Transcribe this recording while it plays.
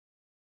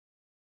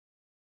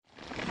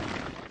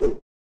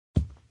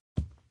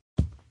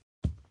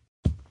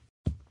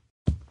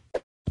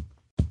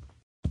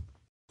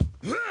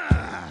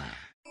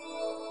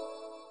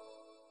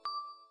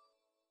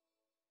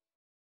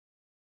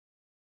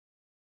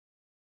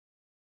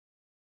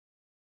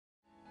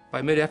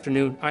By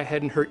mid-afternoon, I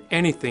hadn't heard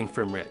anything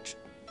from Rich.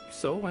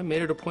 So I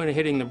made it a point of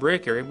hitting the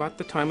break area about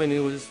the time I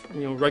knew his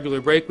regular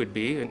break would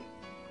be, and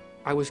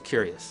I was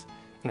curious.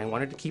 And I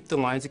wanted to keep the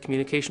lines of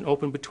communication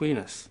open between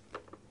us.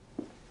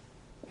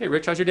 Hey,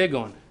 Rich, how's your day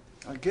going?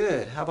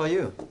 Good. How about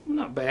you?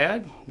 Not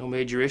bad. No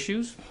major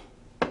issues.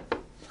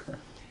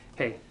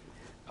 Hey,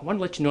 I want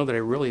to let you know that I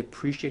really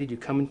appreciated you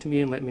coming to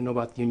me and letting me know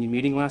about the union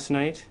meeting last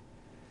night.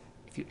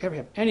 If you ever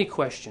have any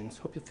questions,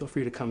 hope you'll feel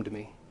free to come to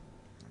me.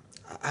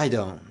 I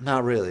don't.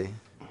 Not really.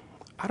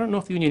 I don't know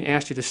if the union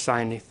asked you to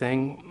sign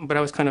anything, but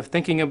I was kind of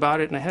thinking about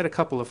it, and I had a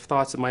couple of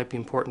thoughts that might be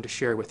important to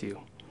share with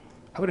you.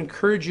 I would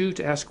encourage you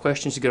to ask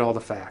questions to get all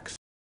the facts.